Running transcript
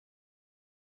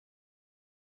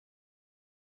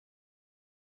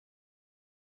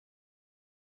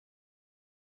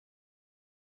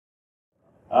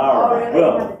All right.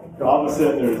 Well, all of a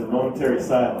sudden there's a momentary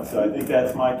silence, so I think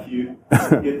that's my cue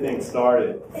to get things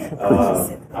started.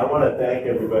 I want to thank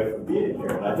everybody for being here.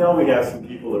 And I know we have some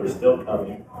people that are still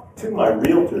coming. Two of my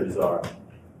realtors are.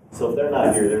 So if they're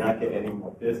not here, they're not getting any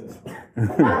more business. They're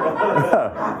going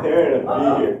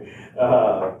to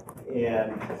be here.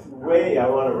 And Ray, I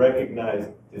want to recognize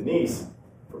Denise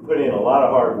for putting in a lot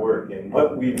of hard work. And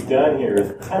what we've done here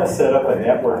is kind of set up a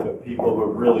network of people who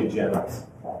are really generous.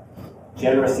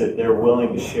 Generous that they're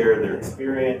willing to share their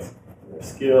experience, their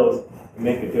skills, and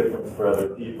make a difference for other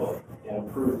people, and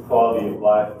improve quality of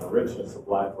life and the richness of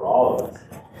life for all of us.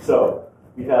 So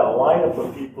we've had a lineup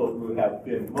of people who have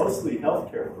been mostly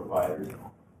healthcare providers.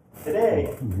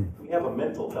 Today, we have a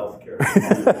mental health care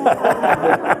provider.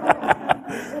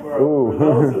 For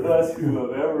those of us who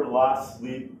have ever lost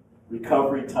sleep,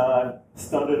 recovery time,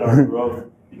 stunted our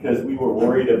growth because we were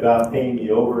worried about paying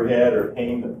the overhead or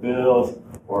paying the bills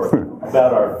or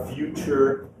about our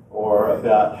future or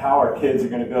about how our kids are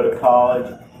going to go to college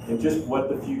and just what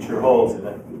the future holds.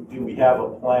 And do we have a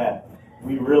plan?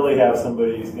 We really have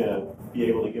somebody who's going to be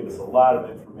able to give us a lot of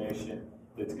information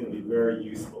that's going to be very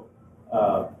useful.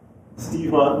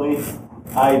 Steve Huntley,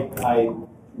 I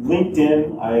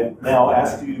LinkedIn, I now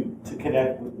asked you to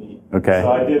connect with me. Okay. So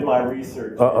I did my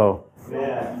research. Uh-oh.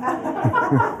 Man,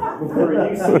 for a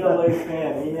UCLA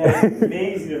fan, he has an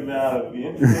amazing amount of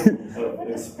interest, of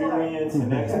experience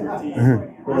and expertise.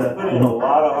 He's put in a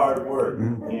lot of hard work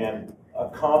and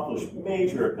accomplished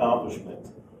major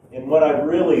accomplishments. And what I'd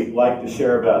really like to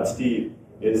share about Steve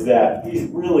is that he's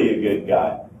really a good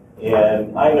guy.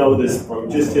 And I know this from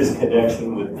just his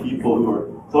connection with people who are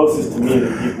closest to me and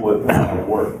the people with whom I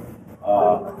work.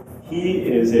 He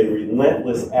is a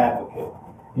relentless advocate.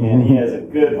 And he has a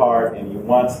good heart, and he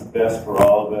wants the best for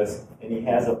all of us, and he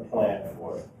has a plan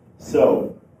for it.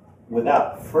 So,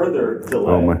 without further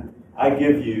delay, I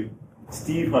give you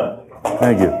Steve Huntley.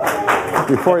 Thank you.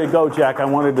 Before you go, Jack, I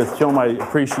wanted to show my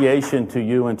appreciation to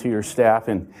you and to your staff.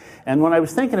 And when I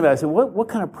was thinking about it, I said, what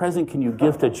kind of present can you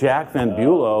give to Jack Van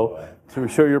Bulow to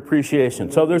show your appreciation?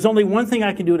 So there's only one thing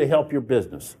I can do to help your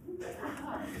business.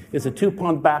 It's a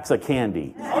 2-pound box of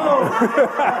candy.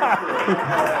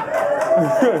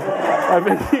 I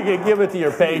think you can give it to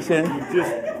your patient.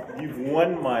 You've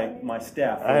won my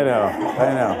staff. I know.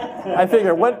 I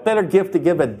figure, what better gift to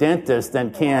give a dentist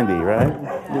than candy, right?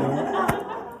 Yeah.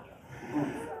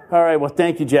 All right, well,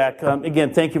 thank you, Jack.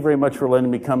 Again, thank you very much for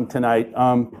letting me come tonight.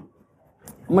 I'm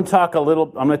going to talk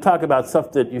about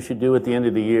stuff that you should do at the end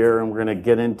of the year, and we're going to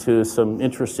get into some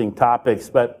interesting topics.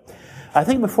 But I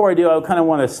think before I do, I kind of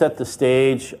want to set the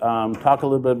stage, talk a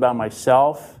little bit about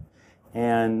myself,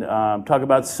 and talk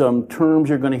about some terms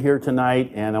you're going to hear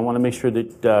tonight, and I want to make sure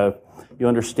that you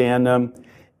understand them.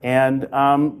 And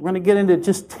we're going to get into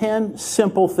just 10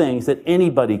 simple things that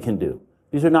anybody can do.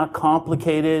 These are not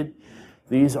complicated.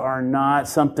 These are not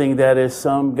something that is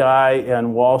some guy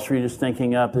on Wall Street is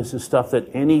thinking up. This is stuff that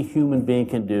any human being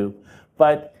can do.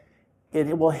 But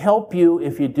it will help you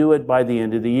if you do it by the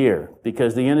end of the year,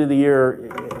 because the end of the year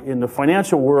in the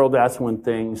financial world, that's when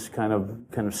things kind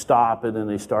of stop and then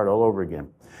they start all over again.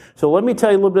 So let me tell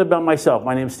you a little bit about myself.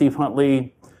 My name is Steve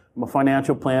Huntley. I'm a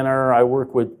financial planner. I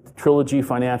work with Trilogy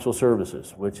Financial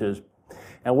Services,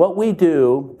 and what we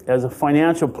do as a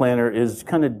financial planner is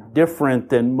kind of different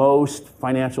than most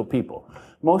financial people.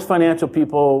 Most financial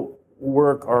people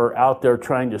are out there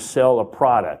trying to sell a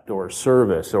product or a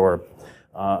service or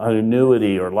an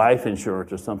annuity or life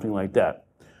insurance or something like that.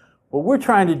 What we're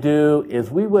trying to do is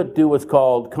we would do what's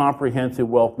called comprehensive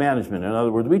wealth management. In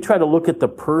other words, we try to look at the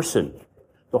person,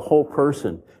 the whole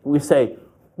person, and we say,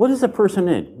 what is the person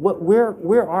in?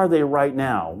 Where are they right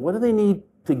now? What do they need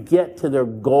to get to their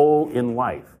goal in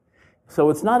life? So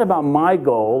it's not about my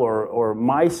goal or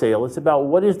my sale. It's about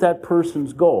what is that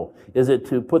person's goal? Is it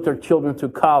to put their children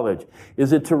through college?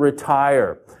 Is it to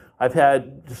retire? I've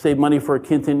had to save money for a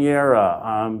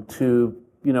quinceañera, to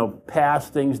pass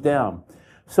things down.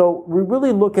 So we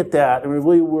really look at that and we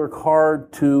really work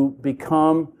hard to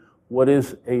become what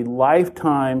is a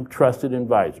lifetime trusted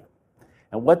advisor.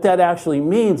 And what that actually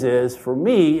means is, for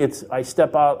me, I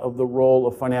step out of the role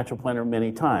of financial planner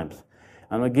many times.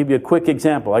 I'm going to give you a quick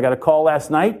example. I got a call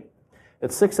last night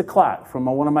at 6 o'clock from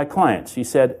one of my clients. She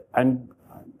said, I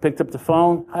picked up the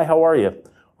phone. Hi, how are you?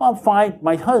 Well, I'm fine.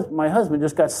 My husband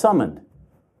just got summoned.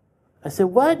 I said,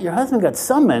 what? Your husband got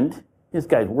summoned? This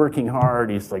guy's working hard.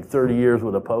 He's like 30 years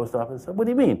with the post office. I said, what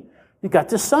do you mean? He got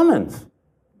this summons.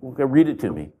 Well, read it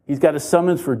to me. He's got a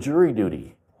summons for jury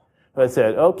duty. I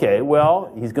said, okay,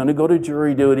 well, he's going to go to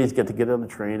jury duty. He's got to get on the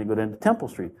train and go down to Temple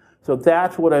Street. So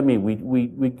that's what I mean.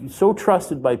 We're so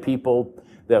trusted by people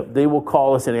that they will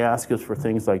call us and ask us for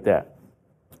things like that.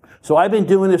 So I've been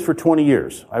doing this for 20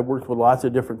 years. I've worked with lots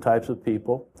of different types of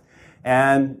people,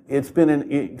 and it's been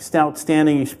an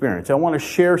outstanding experience. I want to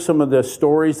share some of the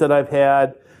stories that I've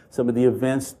had, some of the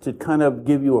events, to kind of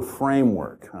give you a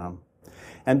framework.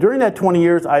 And during that 20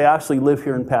 years, I actually live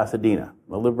here in Pasadena.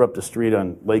 I live up the street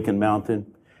on Lake and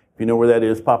Mountain. If you know where that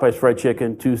is, Popeye's Fried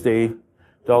Chicken, Tuesday,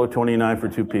 $1.29 for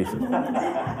 2 pieces.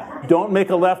 Don't make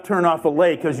a left turn off the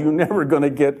lake, because you're never going to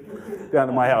get down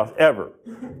to my house, ever.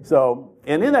 So,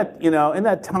 and in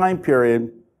that time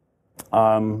period,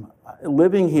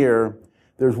 living here,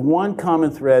 there's one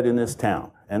common thread in this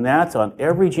town, and that's on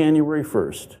every January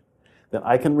 1st that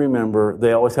I can remember,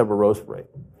 they always have a roast parade.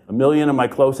 1 million of my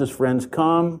closest friends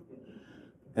come,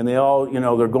 and they all,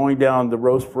 they're going down the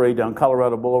roast parade down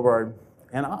Colorado Boulevard.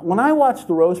 And when I watch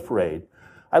the roast parade,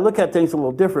 I look at things a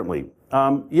little differently.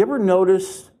 You ever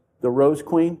notice the Rose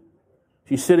Queen?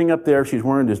 She's sitting up there. She's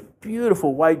wearing this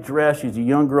beautiful white dress. She's a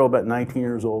young girl, about 19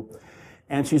 years old.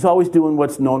 And she's always doing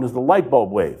what's known as the light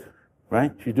bulb wave,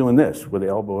 right? She's doing this with the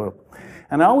elbow up.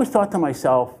 And I always thought to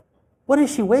myself, what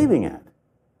is she waving at?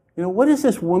 What is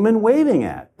this woman waving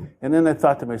at? And then I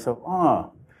thought to myself,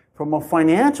 from a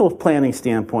financial planning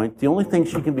standpoint, the only thing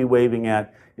she can be waving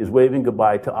at is waving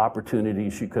goodbye to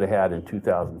opportunities she could have had in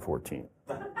 2014.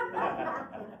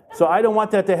 So I don't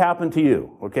want that to happen to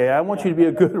you, okay? I want you to be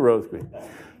a good Rose Queen.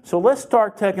 So let's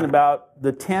start talking about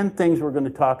the 10 things we're going to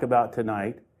talk about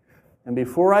tonight. And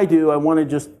before I do, I want to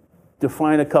just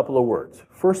define a couple of words.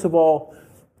 First of all,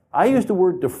 I use the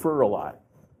word defer a lot.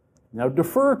 Now,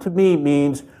 defer to me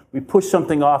means we push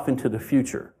something off into the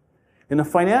future. In the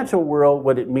financial world,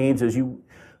 what it means is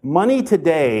money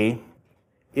today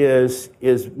is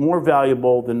more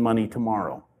valuable than money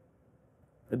tomorrow.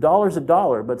 A dollar's a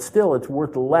dollar, but still it's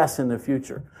worth less in the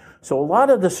future. So a lot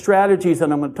of the strategies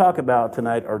that I'm going to talk about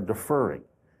tonight are deferring.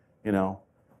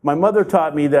 My mother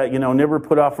taught me that, never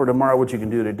put off for tomorrow what you can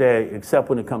do today, except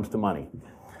when it comes to money.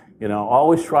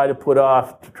 Always try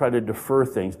to defer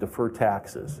things, defer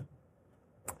taxes.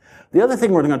 The other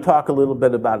thing we're going to talk a little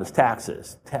bit about is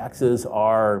taxes. Taxes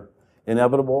are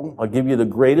inevitable. I'll give you the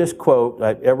greatest quote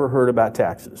I've ever heard about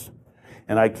taxes.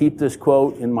 And I keep this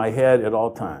quote in my head at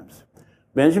all times.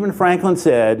 Benjamin Franklin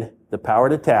said, "The power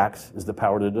to tax is the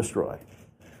power to destroy."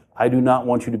 I do not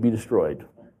want you to be destroyed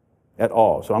at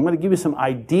all. So I'm going to give you some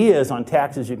ideas on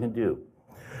taxes you can do.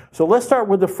 So let's start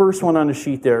with the first one on the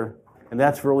sheet there, and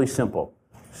that's really simple.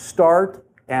 Start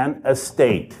an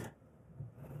estate.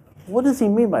 What does he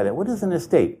mean by that? What is an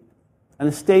estate? An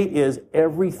estate is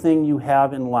everything you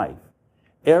have in life.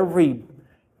 Every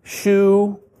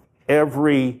shoe,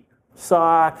 every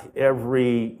sock,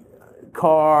 every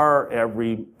car,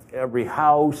 every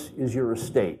house is your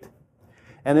estate.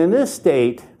 And in this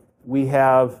state, we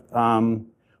have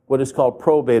what is called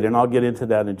probate, and I'll get into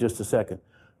that in just a second.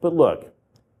 But look,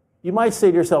 you might say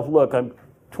to yourself, look, I'm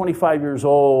 25 years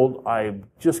old, I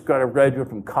just got a graduate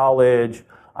from college,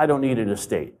 I don't need an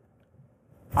estate.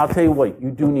 I'll tell you what,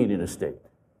 you do need an estate.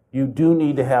 You do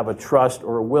need to have a trust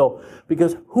or a will,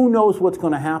 because who knows what's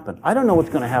going to happen? I don't know what's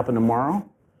going to happen tomorrow.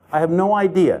 I have no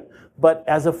idea. But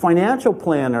as a financial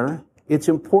planner, it's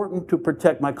important to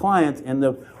protect my clients, and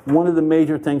one of the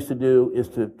major things to do is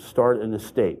to start an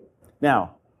estate.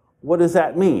 Now, what does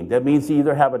that mean? That means you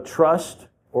either have a trust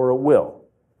or a will.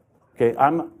 Okay,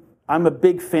 I'm a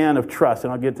big fan of trust,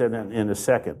 and I'll get to that in a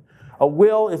second. A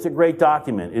will is a great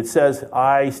document. It says,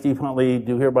 I, Steve Huntley,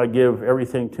 do hereby give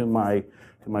everything to my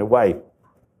wife.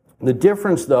 The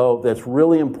difference, though, that's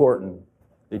really important,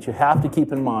 that you have to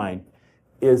keep in mind,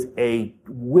 is a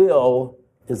will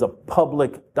is a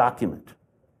public document.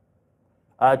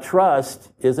 A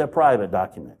trust is a private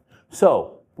document.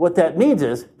 So what that means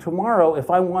is, tomorrow, if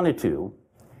I wanted to,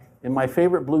 in my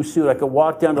favorite blue suit, I could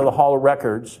walk down to the Hall of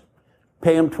Records,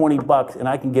 pay him $20, and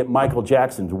I can get Michael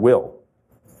Jackson's will.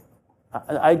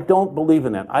 I don't believe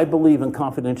in that. I believe in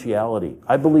confidentiality.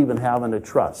 I believe in having a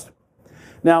trust.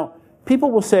 Now,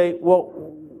 people will say, well,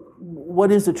 what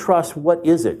is a trust? What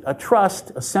is it? A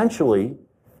trust, essentially,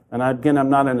 and again, I'm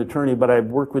not an attorney, but I've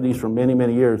worked with these for many,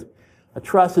 many years. A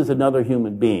trust is another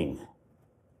human being.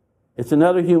 It's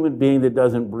another human being that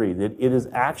doesn't breathe. It is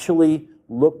actually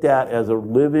looked at as a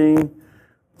living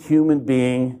human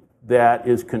being that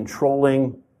is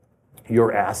controlling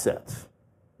your assets.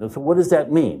 And so what does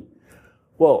that mean?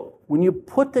 Well, when you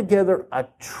put together a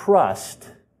trust,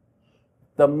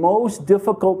 the most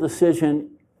difficult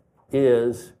decision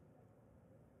is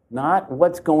not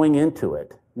what's going into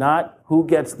it, not who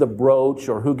gets the brooch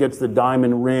or who gets the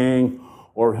diamond ring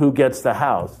or who gets the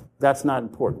house. That's not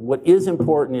important. What is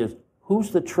important is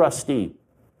who's the trustee?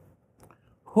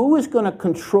 Who is going to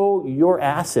control your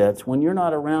assets when you're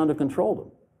not around to control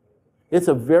them? It's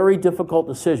a very difficult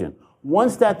decision.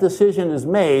 Once that decision is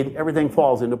made, everything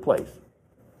falls into place.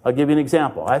 I'll give you an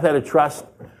example. I've had a trust,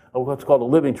 what's called a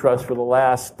living trust, for the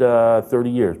last 30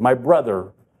 years. My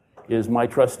brother is my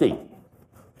trustee.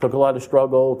 Took a lot of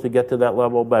struggle to get to that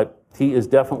level, but he is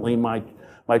definitely my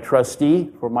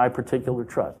trustee for my particular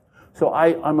trust. So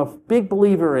I'm a big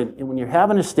believer in when you have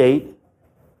an estate,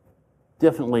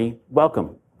 definitely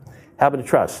welcome. Have a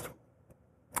trust.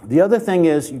 The other thing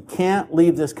is you can't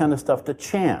leave this kind of stuff to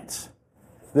chance.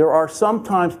 There are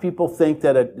sometimes people think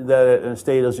that an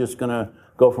estate is just going to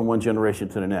go from one generation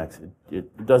to the next.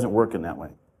 It doesn't work in that way.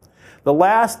 The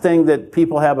last thing that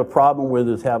people have a problem with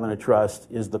is having a trust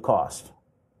is the cost.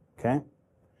 Okay?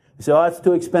 You say, oh, that's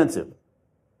too expensive.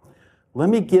 Let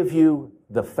me give you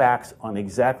the facts on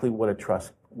exactly what a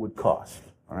trust would cost.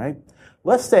 All right?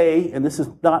 Let's say, and this is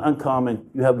not uncommon,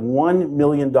 you have $1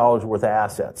 million worth of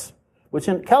assets, which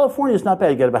in California is not bad.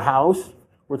 You get a house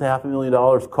worth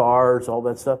 $500,000, cars, all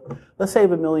that stuff. Let's say you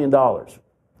have $1 million.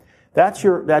 That's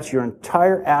your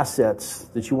entire assets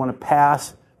that you want to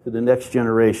pass to the next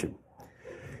generation.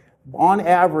 On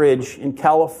average, in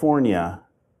California,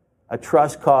 a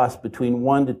trust costs between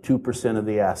 1% to 2% of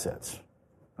the assets.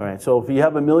 All right, so if you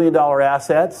have $1 million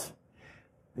assets,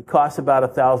 it costs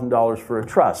about $1,000 for a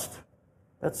trust.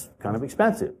 That's kind of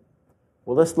expensive.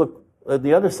 Well, let's look at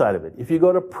the other side of it. If you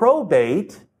go to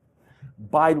probate,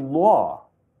 by law,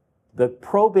 the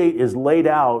probate is laid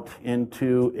out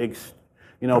into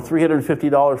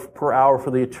 $350 per hour for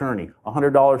the attorney,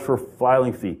 $100 for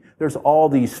filing fee. There's all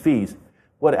these fees.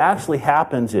 What actually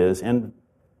happens is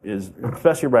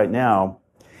especially right now,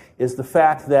 is the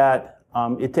fact that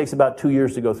it takes about 2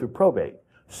 years to go through probate.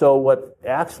 So what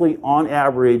actually, on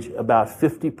average, about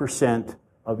 50%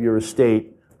 of your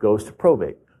estate goes to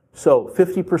probate. So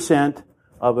 50%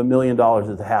 of $1 million is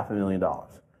 $500,000.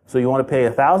 So you want to pay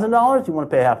 $1,000, you want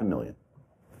to pay $500,000.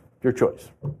 Your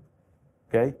choice.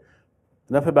 Okay?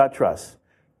 Enough about trust.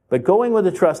 But going with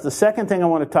the trust, the second thing I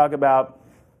want to talk about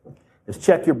is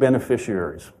check your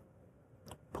beneficiaries.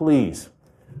 Please.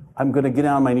 I'm going to get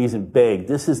on my knees and beg.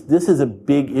 This is a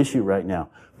big issue right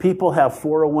now. People have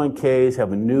 401ks,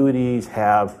 have annuities,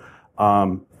 have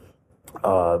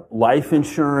life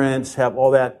insurance, have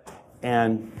all that,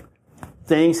 and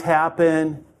things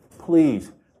happen.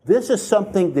 Please. This is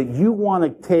something that you want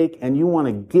to take and you want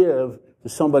to give to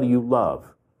somebody you love,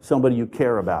 somebody you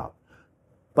care about.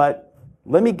 But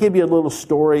let me give you a little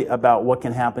story about what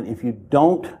can happen if you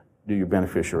don't do your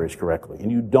beneficiaries correctly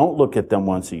and you don't look at them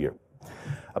once a year.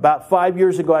 About 5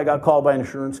 years ago, I got called by an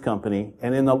insurance company,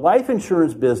 and in the life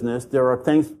insurance business,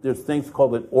 there's things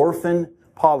called an orphan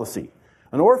policy.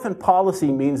 An orphan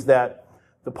policy means that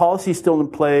the policy is still in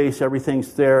place,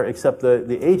 everything's there, except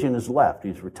the agent is left.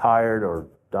 He's retired or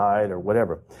died or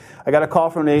whatever. I got a call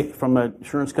from an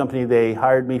insurance company. They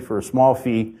hired me for a small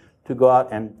fee to go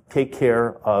out and take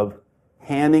care of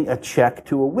handing a check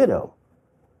to a widow.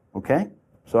 Okay?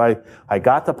 So I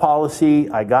got the policy,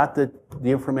 I got the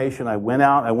information, I went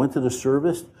out, I went to the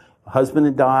service. My husband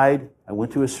had died, I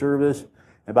went to his service.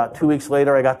 About 2 weeks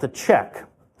later, I got the check.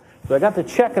 So I got the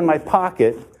check in my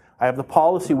pocket, I have the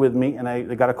policy with me, and I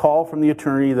got a call from the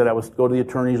attorney that I was to go to the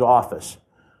attorney's office.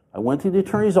 I went to the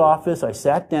attorney's office, I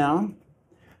sat down,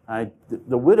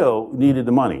 the widow needed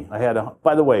the money.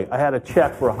 By the way, I had a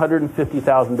check for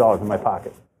 $150,000 in my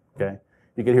pocket. Okay?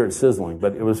 You could hear it sizzling,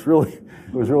 but it was really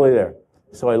there.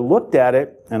 So I looked at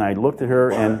it, and I looked at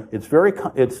her, and it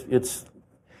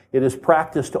is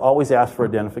practice to always ask for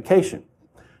identification.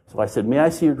 So I said, may I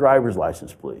see your driver's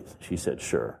license, please? She said,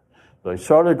 sure. So I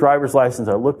showed her the driver's license,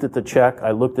 I looked at the check,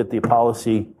 I looked at the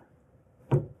policy.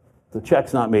 The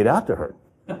check's not made out to her.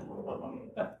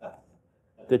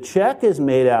 The check is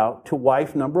made out to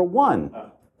wife number 1,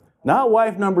 not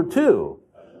wife number 2.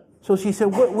 So she said,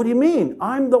 what do you mean?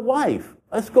 I'm the wife.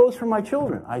 This goes for my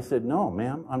children. I said, no,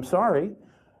 ma'am, I'm sorry.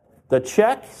 The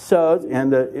check says,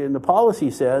 and the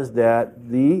policy says that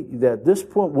this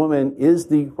woman is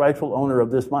the rightful owner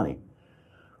of this money.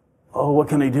 Oh, what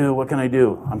can I do? What can I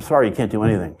do? I'm sorry, you can't do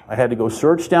anything. I had to go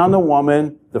search down the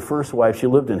woman, the first wife. She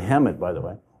lived in Hemet, by the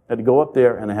way. I had to go up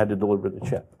there, and I had to deliver the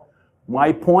check.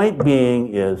 My point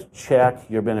being is check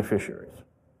your beneficiaries.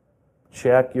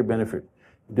 Check your beneficiaries.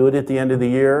 Do it at the end of the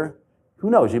year. Who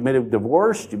knows? You may have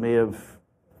divorced.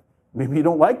 Maybe you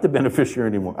don't like the beneficiary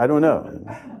anymore. I don't know.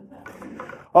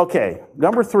 Okay,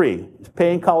 number 3 is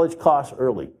paying college costs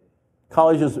early.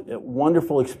 College is a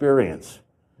wonderful experience,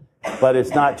 but it's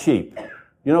not cheap.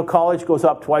 You know, college goes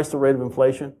up twice the rate of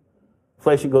inflation.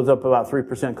 Inflation goes up about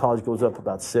 3%. College goes up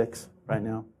about 6% right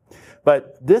now.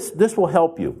 But this will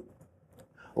help you.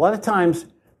 A lot of times,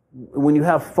 when you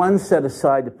have funds set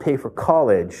aside to pay for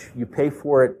college, you pay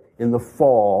for it in the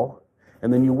fall,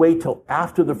 and then you wait till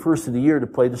after the first of the year to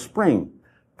pay the spring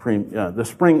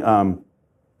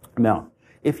amount.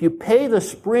 If you pay the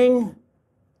spring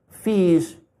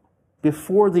fees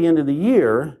before the end of the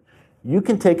year, you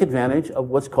can take advantage of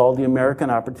what's called the American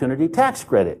Opportunity Tax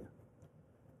Credit.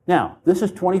 Now, this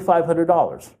is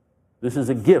 $2,500. This is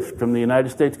a gift from the United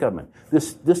States government.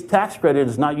 This tax credit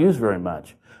is not used very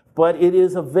much, but it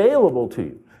is available to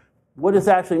you. What this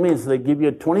actually means is they give you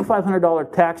a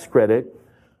 $2,500 tax credit,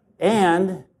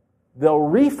 and they'll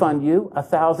refund you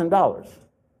 $1,000,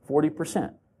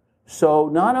 40%. So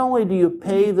not only do you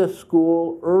pay the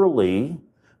school early,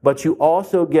 but you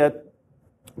also get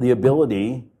the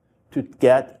ability to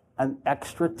get an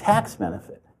extra tax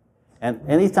benefit. And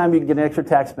anytime you can get an extra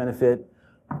tax benefit,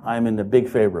 I'm in the big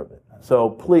favor of it. So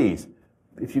please,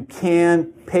 if you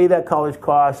can, pay that college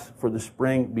cost for the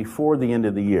spring before the end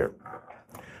of the year.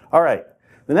 All right,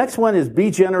 the next one is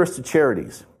be generous to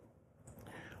charities.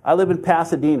 I live in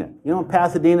Pasadena. You know, in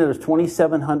Pasadena, there's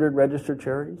 2,700 registered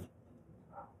charities.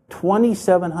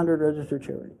 2,700 registered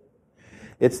charities.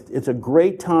 It's a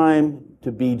great time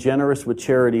to be generous with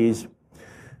charities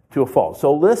to a fault.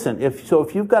 So listen, if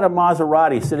you've got a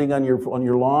Maserati sitting on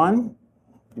your lawn,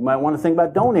 you might want to think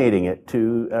about donating it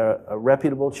to a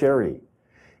reputable charity.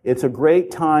 It's a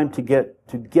great time to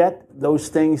get those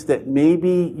things that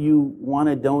maybe you want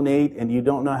to donate and you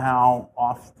don't know how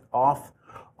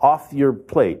off your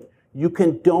plate. You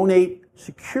can donate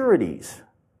securities.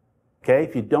 Okay,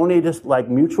 if you donate just like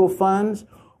mutual funds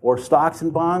or stocks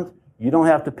and bonds, you don't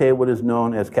have to pay what is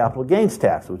known as capital gains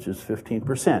tax, which is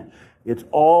 15%. It's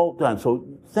all done. So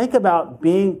think about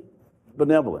being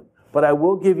benevolent. But I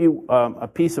will give you a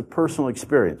piece of personal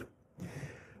experience.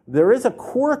 There is a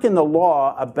quirk in the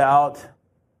law about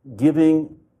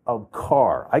giving a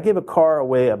car. I gave a car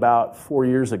away about 4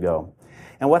 years ago.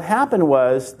 And what happened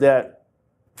was that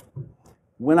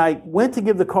when I went to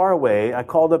give the car away, I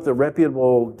called up the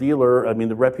reputable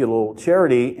the reputable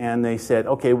charity, and they said,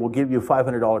 okay, we'll give you a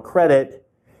 $500 credit.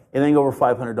 Anything over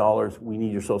 $500, we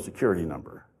need your Social Security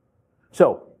number.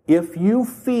 So if you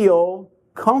feel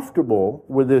comfortable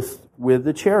with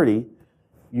the charity,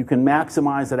 you can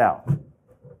maximize it out.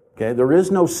 Okay, there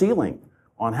is no ceiling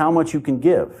on how much you can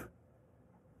give,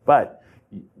 but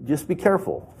just be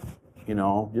careful. You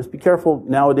know, just be careful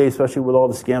nowadays, especially with all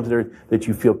the scams there, that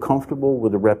you feel comfortable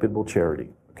with a reputable charity.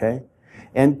 Okay,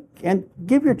 and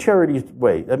give your charities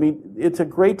away. I mean, it's a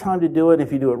great time to do it.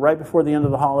 If you do it right before the end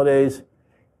of the holidays,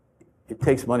 it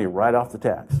takes money right off the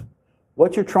tax.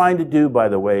 What you're trying to do, by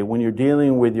the way, when you're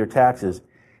dealing with your taxes,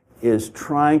 is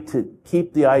trying to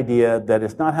keep the idea that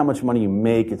it's not how much money you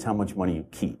make, it's how much money you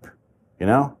keep, you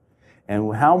know?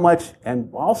 And how much,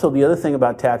 and also the other thing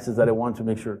about taxes that I want to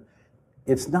make sure,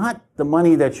 it's not the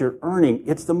money that you're earning,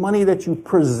 it's the money that you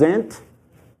present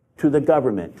to the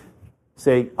government.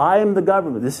 Say, I am the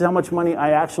government, this is how much money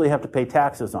I actually have to pay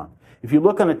taxes on. If you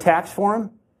look on a tax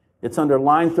form, it's under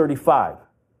line 35,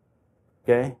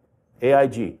 okay?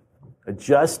 AIG,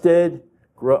 adjusted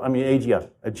gross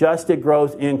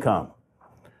income.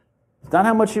 It's not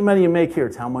how much money you make here,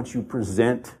 it's how much you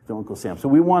present to Uncle Sam. So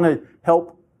we want to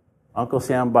help Uncle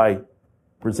Sam by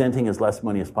presenting as less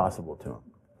money as possible to him.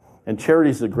 And charity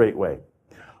is a great way.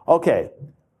 Okay,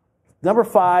 number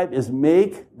 5 is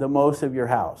make the most of your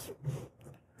house.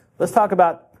 Let's talk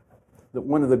about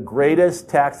one of the greatest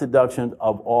tax deductions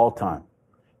of all time.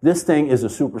 This thing is a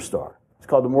superstar. It's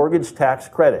called the mortgage tax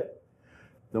credit.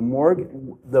 The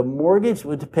mortgage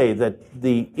would pay, that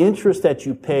the interest that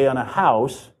you pay on a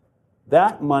house,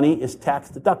 that money is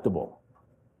tax deductible.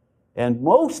 And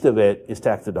most of it is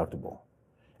tax deductible.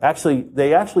 Actually,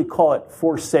 they actually call it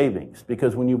forced savings,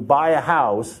 because when you buy a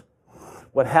house,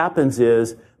 what happens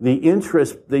is the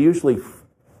interest,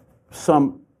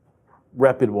 some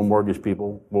reputable mortgage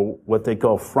people will what they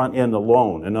call front end the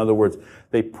loan. In other words,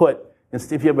 they put,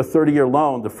 if you have a 30-year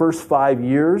loan, the first 5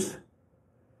 years,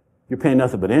 you're paying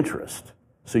nothing but interest.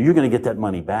 So you're going to get that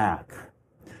money back.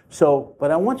 So,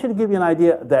 but I want you to give you an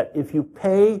idea that if you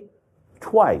pay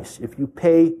twice, if you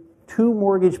pay 2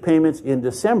 mortgage payments in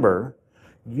December,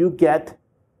 you get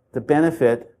the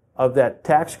benefit of that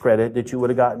tax credit that you would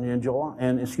have gotten in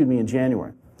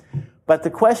January. But the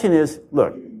question is,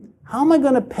 look, how am I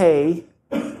going to pay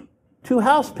 2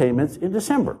 house payments in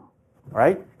December? All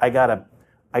right? I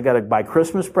gotta buy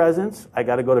Christmas presents. I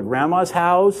got to go to grandma's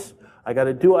house.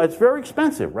 It's very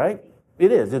expensive, right?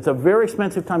 It is. It's a very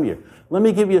expensive time of year. Let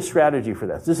me give you a strategy for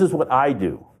this. This is what I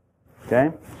do,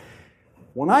 okay?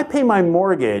 When I pay my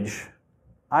mortgage,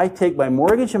 I take my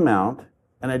mortgage amount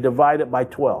and I divide it by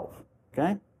 12,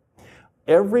 okay?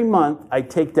 every month I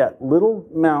take that little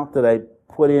amount that I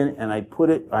put in and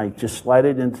I just slide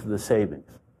it into the savings.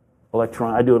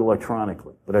 I do it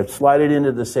electronically, but I slide it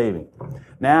into the savings.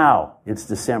 Now it's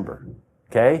December,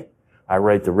 okay? I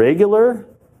write the regular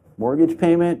mortgage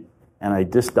payment and I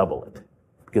just double it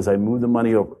because I move the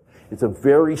money over. It's a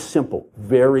very simple,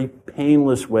 very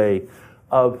painless way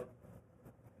of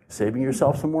saving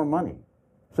yourself some more money.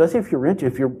 So that's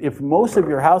if most of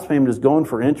your house payment is going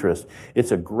for interest,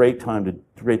 it's a great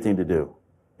thing to do.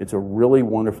 It's a really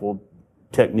wonderful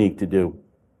technique to do.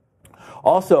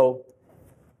 Also,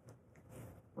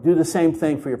 do the same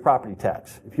thing for your property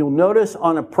tax. If you'll notice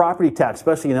on a property tax,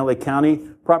 especially in LA County,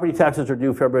 property taxes are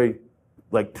due February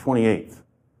 28th.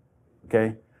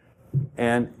 Okay?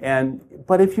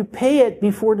 But if you pay it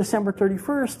before December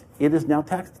 31st, it is now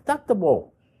tax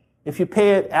deductible. If you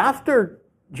pay it after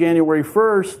January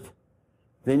 1st,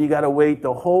 then you got to wait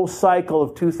the whole cycle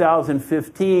of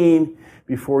 2015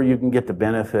 before you can get the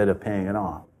benefit of paying it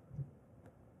off.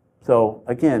 So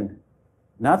again,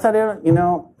 not that I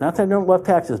don't love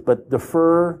taxes, but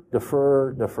defer.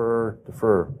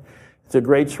 It's a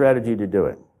great strategy to do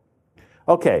it.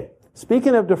 Okay,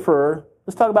 speaking of defer,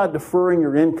 let's talk about deferring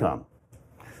your income.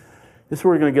 This is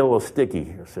where we're going to get a little sticky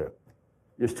here. So,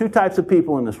 there's two types of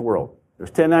people in this world. There's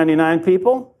 1099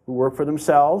 people who work for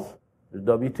themselves. There's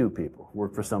W-2 people who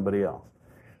work for somebody else.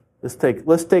 Let's take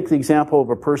the example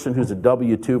of a person who's a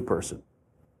W-2 person.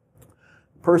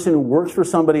 A person who works for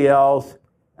somebody else,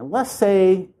 and let's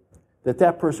say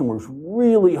that person works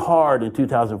really hard in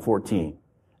 2014,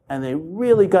 and they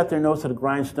really got their nose to the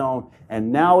grindstone,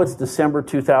 and now it's December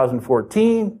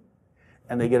 2014,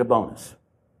 and they get a bonus.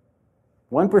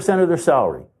 1% of their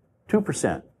salary,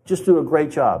 2%, just do a great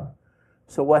job.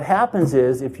 So what happens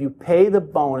is if you pay the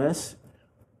bonus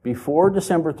before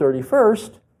December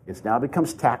 31st, it now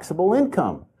becomes taxable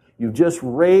income. You've just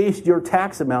raised your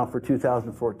tax amount for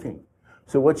 2014.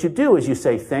 So what you do is you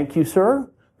say, thank you, sir.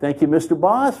 Thank you, Mr.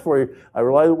 Boss, I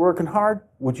realize you're working hard.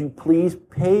 Would you please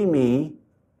pay me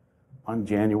on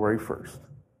January 1st?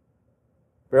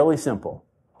 Fairly simple.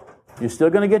 You're still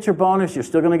going to get your bonus. You're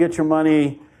still going to get your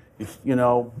money,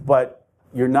 but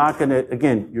you're not going to,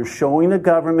 again, you're showing the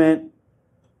government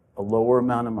a lower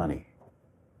amount of money.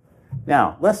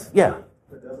 Now, But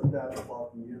doesn't that the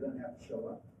following year then have to show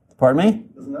up? Pardon me?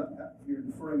 Doesn't that you're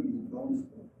deferring the bonus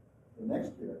for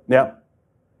next year? Yeah.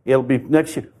 It'll be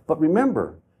next year. But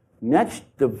remember,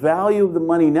 the value of the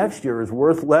money next year is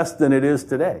worth less than it is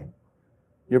today.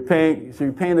 You're paying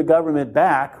the government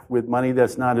back with money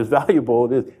that's not as valuable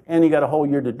as it is, and you got a whole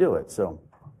year to do it. So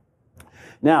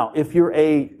now, if you're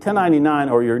a 1099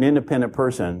 or you're an independent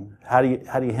person, how do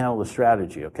you handle the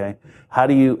strategy? Okay, how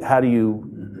do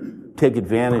you take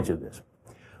advantage of this?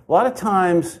 A lot of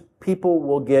times, people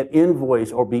will get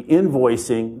invoiced or be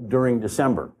invoicing during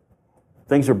December.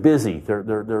 Things are busy.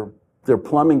 Their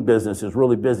plumbing business is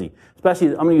really busy. Especially,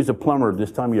 I'm going to use a plumber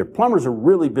this time of year. Plumbers are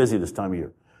really busy this time of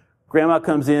year. Grandma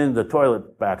comes in, the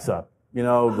toilet backs up.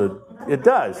 It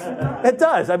does. It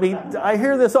does. I mean, I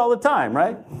hear this all the time,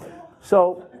 right?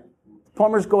 So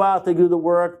plumbers go out, they do the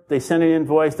work, they send an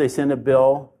invoice, they send a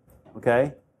bill,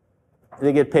 okay?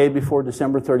 They get paid before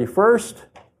December 31st.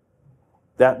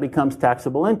 That becomes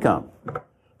taxable income.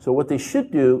 So what they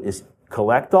should do is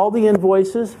collect all the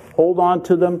invoices, hold on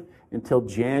to them until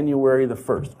January the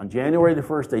 1st. On January the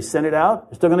 1st, they send it out.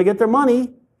 They're still going to get their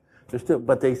money.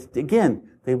 But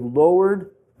they've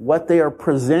lowered what they are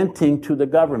presenting to the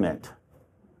government.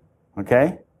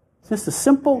 Okay? It's just a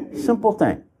simple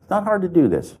thing. It's not hard to do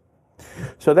this.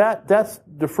 So that's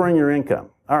deferring your income.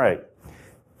 All right.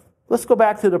 Let's go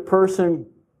back to the person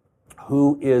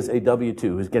who is a W-2,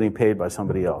 who's getting paid by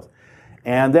somebody else.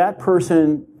 And that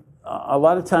person, a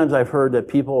lot of times I've heard that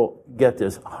people get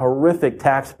this horrific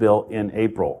tax bill in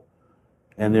April.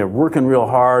 And they're working real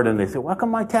hard, and they say, well, how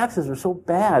come my taxes are so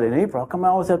bad in April? How come I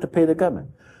always have to pay the government?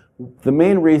 The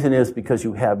main reason is because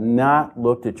you have not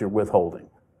looked at your withholding.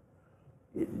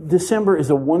 December is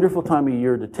a wonderful time of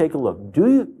year to take a look.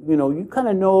 You kind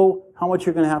of know how much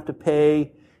you're going to have to pay.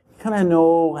 You kind of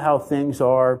know how things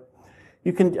are.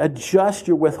 You can adjust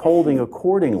your withholding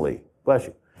accordingly. Bless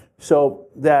you. So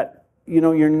that,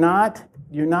 you're not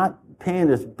paying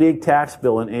this big tax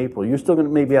bill in April. You're still going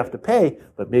to maybe have to pay,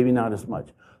 but maybe not as much.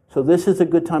 So this is a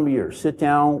good time of year. Sit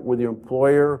down with your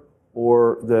employer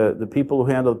or the people who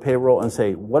handle the payroll and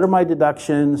say, what are my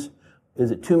deductions?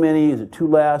 Is it too many? Is it too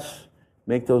less?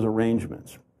 Make those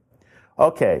arrangements.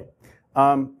 Okay.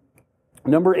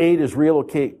 Number 8 is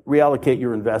reallocate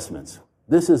your investments.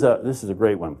 This is a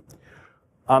great one.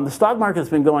 The stock market's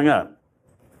been going up.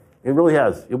 It really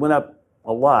has. It went up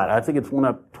a lot. I think it's went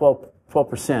up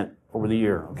 12% over the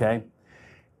year, okay?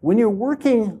 When you're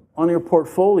working on your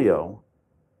portfolio,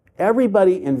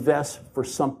 everybody invests for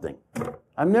something.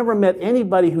 I've never met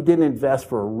anybody who didn't invest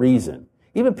for a reason.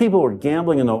 Even people who are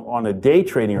gambling on a day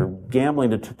trading or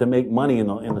gambling to make money in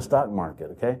the stock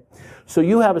market, okay? So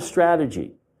you have a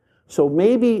strategy. So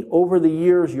maybe over the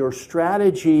years, your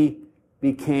strategy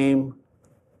became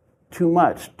too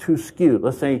much, too skewed.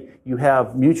 Let's say you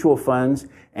have mutual funds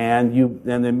and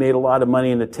they made a lot of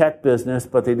money in the tech business,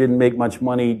 but they didn't make much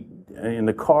money in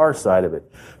the car side of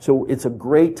it. So it's a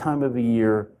great time of the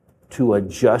year to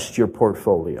adjust your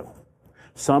portfolio.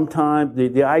 Sometimes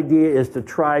the idea is to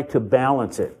try to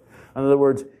balance it. In other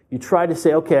words, you try to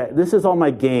say, okay, this is all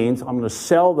my gains. I'm going to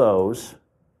sell those,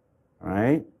 all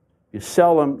right? You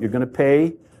sell them, you're going to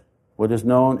pay what is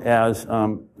known as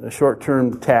a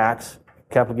short-term tax,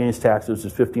 capital gains tax, which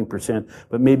is 15%,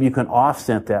 but maybe you can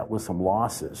offset that with some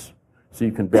losses so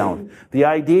you can balance. The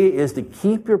idea is to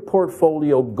keep your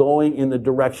portfolio going in the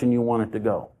direction you want it to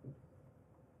go.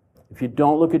 If you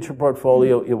don't look at your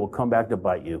portfolio, it will come back to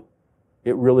bite you.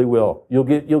 It really will. You'll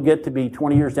get to be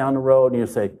 20 years down the road and you'll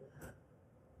say,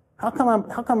 how come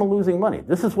I'm losing money?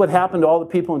 This is what happened to all the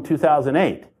people in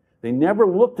 2008. They never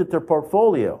looked at their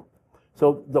portfolio.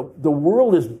 So the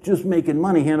world is just making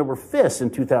money hand over fist in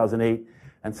 2008,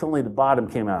 and suddenly the bottom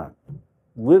came out.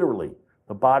 Literally,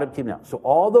 the bottom came out. So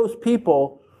all those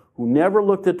people who never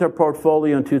looked at their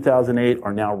portfolio in 2008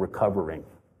 are now recovering.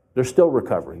 They're still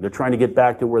recovering. They're trying to get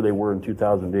back to where they were in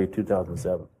 2008,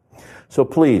 2007. So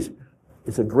please,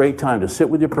 it's a great time to sit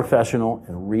with your professional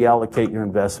and reallocate your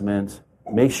investments.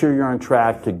 Make sure you're on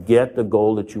track to get the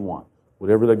goal that you want,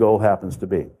 whatever the goal happens to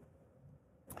be.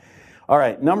 All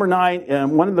right, number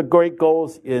 9, one of the great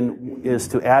goals is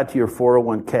to add to your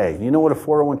 401k. You know what a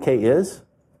 401k is?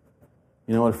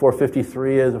 You know what a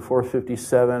 453 is, a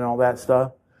 457, and all that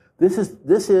stuff? This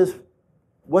is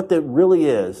what that really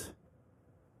is,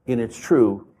 and it's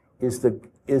true, is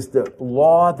the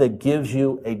law that gives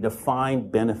you a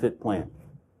defined benefit plan.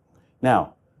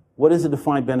 Now, what is a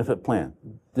defined benefit plan?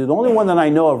 The only one that I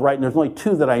know of right now, there's only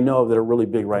 2 that I know of that are really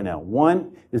big right now.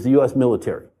 One is the U.S.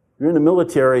 military. You're in the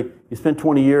military, you spend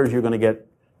 20 years, they're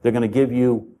going to give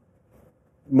you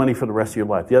money for the rest of your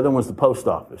life. The other one's the post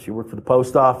office. You work for the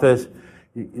post office,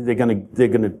 they're going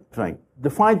to think.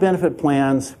 Defined benefit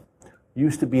plans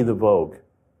used to be the vogue.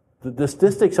 The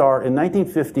statistics are, in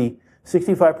 1950,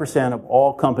 65% of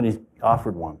all companies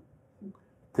offered one.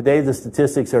 Today, the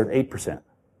statistics are at 8%.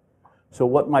 So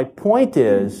what my point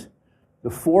is, the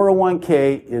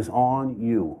 401k is on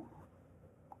you.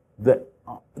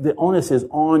 The onus is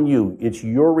on you. It's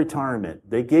your retirement.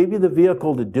 They gave you the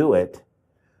vehicle to do it,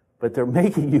 but they're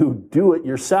making you do it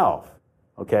yourself,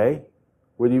 okay?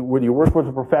 Whether you work with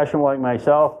a professional like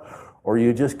myself or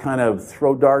you just kind of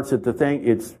throw darts at the thing,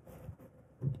 it's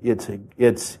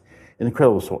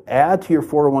incredible. So add to your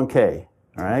 401k,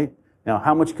 all right? Now,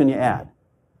 how much can you add?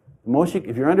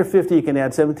 If you're under 50, you can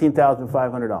add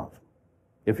 $17,500.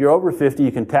 If you're over 50,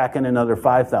 you can tack in another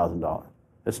 $5,000.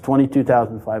 That's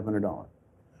 $22,500.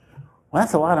 Well,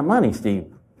 that's a lot of money,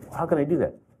 Steve. How can I do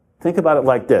that? Think about it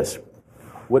like this.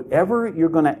 Whatever you're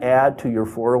going to add to your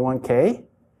 401k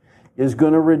is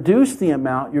going to reduce the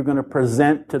amount you're going to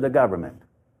present to the government.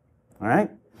 All right?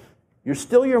 You're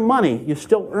still your money. You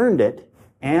still earned it,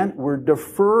 and we're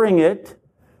deferring it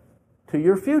to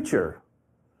your future.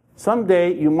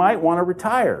 Someday you might want to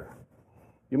retire.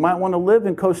 You might want to live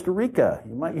in Costa Rica.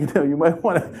 You might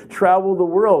want to travel the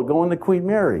world, go into Queen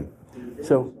Mary.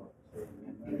 So,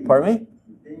 pardon me?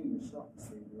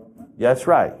 That's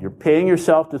right. You're paying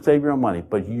yourself to save your own money,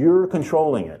 but you're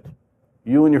controlling it.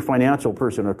 You and your financial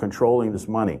person are controlling this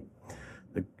money.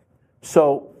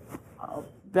 So,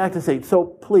 back to say, so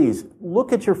please,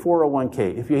 look at your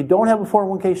 401k. If you don't have a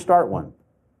 401k, start one.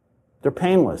 They're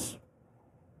painless.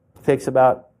 It takes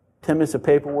about 10 minutes of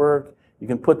paperwork. You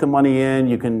can put the money in.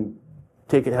 You can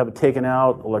have it taken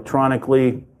out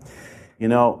electronically,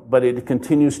 but it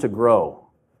continues to grow.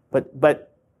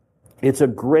 But it's a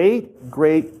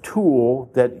great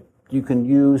tool that you can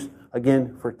use,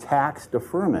 again, for tax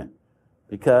deferment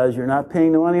because you're not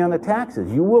paying the money on the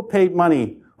taxes. You will pay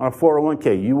money on a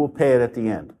 401k. You will pay it at the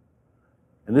end.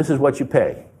 And this is what you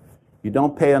pay. You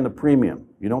don't pay on the premium.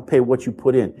 You don't pay what you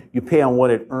put in. You pay on what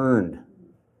it earned.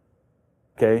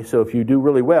 Okay, so if you do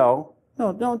really well,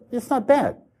 no, it's not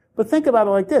bad. But think about it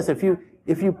like this. If you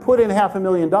put in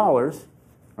 $500,000,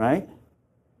 right,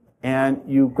 and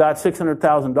you got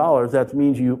 $600,000, that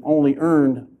means you only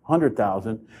earned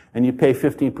 $100,000, and you pay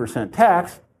 15%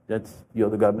 tax, you owe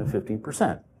the government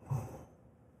 15%.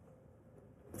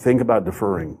 Think about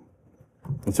deferring.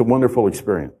 It's a wonderful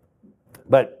experience.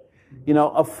 But, a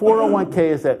 401k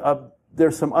is that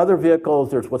There's some other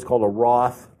vehicles. There's what's called a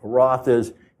Roth. A Roth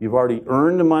is you've already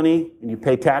earned the money and you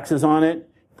pay taxes on it,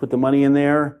 put the money in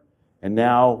there, and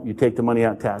now you take the money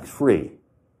out tax-free.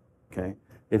 Okay?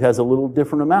 It has a little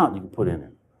different amount you can put in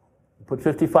it. You put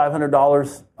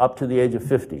 $5,500 up to the age of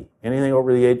 50. Anything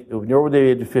over the age, if you're over the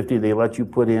age of 50, they let you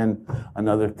put in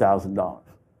another $1,000.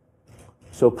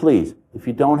 So please, if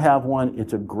you don't have one,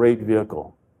 it's a great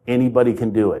vehicle. Anybody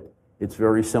can do it. It's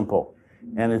very simple,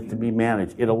 and it's to be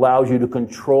managed. It allows you to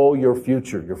control your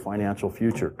future, your financial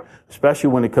future, especially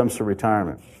when it comes to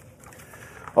retirement.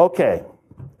 Okay,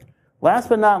 last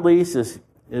but not least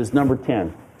is number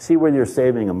 10. See whether you're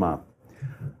saving a month.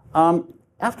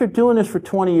 After doing this for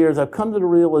 20 years, I've come to the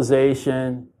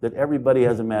realization that everybody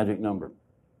has a magic number.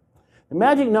 The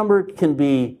magic number can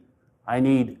be, I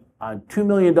need $2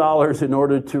 million in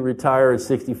order to retire at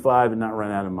 65 and not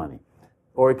run out of money.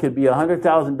 Or it could be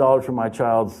 $100,000 for my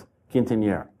child's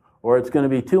quinceañera. Or it's going to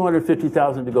be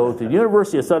 $250,000 to go to the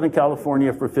University of Southern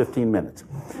California for 15 minutes.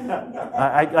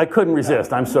 I couldn't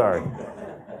resist. I'm sorry.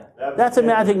 That's a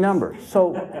magic number.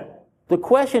 So the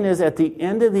question is, at the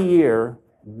end of the year,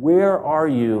 where are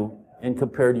you in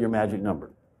compared to your magic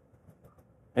number?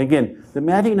 And again, the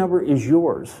magic number is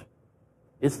yours.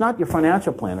 It's not your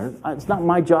financial planner. It's not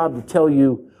my job to tell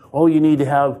you, oh, you need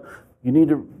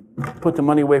to put the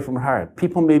money away from retirement.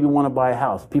 People maybe want to buy a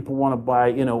house. People want to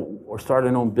buy, or start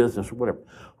an own business or whatever.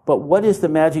 But what is the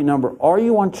magic number? Are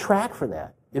you on track for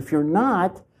that? If you're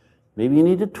not, maybe you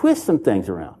need to twist some things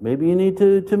around. Maybe you need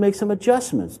to make some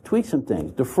adjustments, tweak some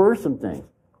things, defer some things.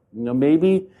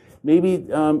 Maybe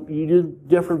you do a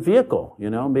different vehicle.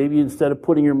 Maybe instead of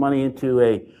putting your money into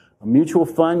a mutual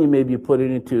fund, you put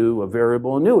it into a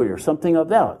variable annuity or something of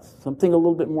that. Something a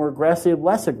little bit more aggressive,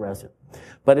 less aggressive.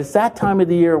 But it's that time of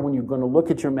the year when you're going to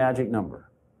look at your magic number,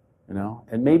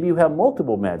 and maybe you have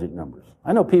multiple magic numbers.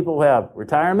 I know people who have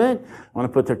retirement, want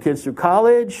to put their kids through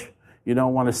college,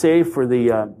 want to save for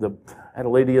I had a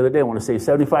lady the other day, want to save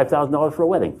 $75,000 for a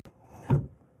wedding.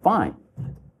 Fine.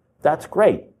 That's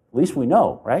great. At least we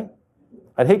know, right?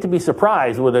 I'd hate to be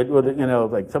surprised with like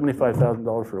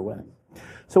 $75,000 for a wedding.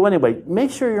 So anyway,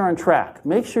 make sure you're on track.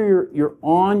 Make sure you're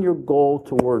on your goal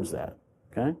towards that,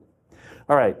 okay?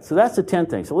 All right, so that's the 10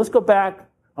 things. So let's go back.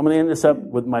 I'm going to end this up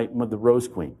with the Rose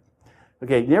Queen.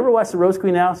 Okay, you ever watch the Rose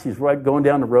Queen now? She's going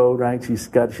down the road, right? She's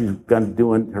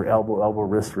doing her elbow,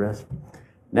 wrist.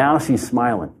 Now she's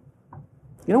smiling.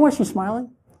 You know why she's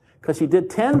smiling? Because she did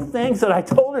 10 things that I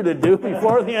told her to do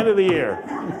before the end of the year.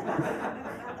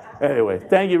 Anyway,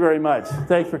 thank you very much.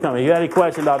 Thanks for coming. If you got any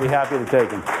questions, I'll be happy to take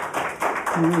them.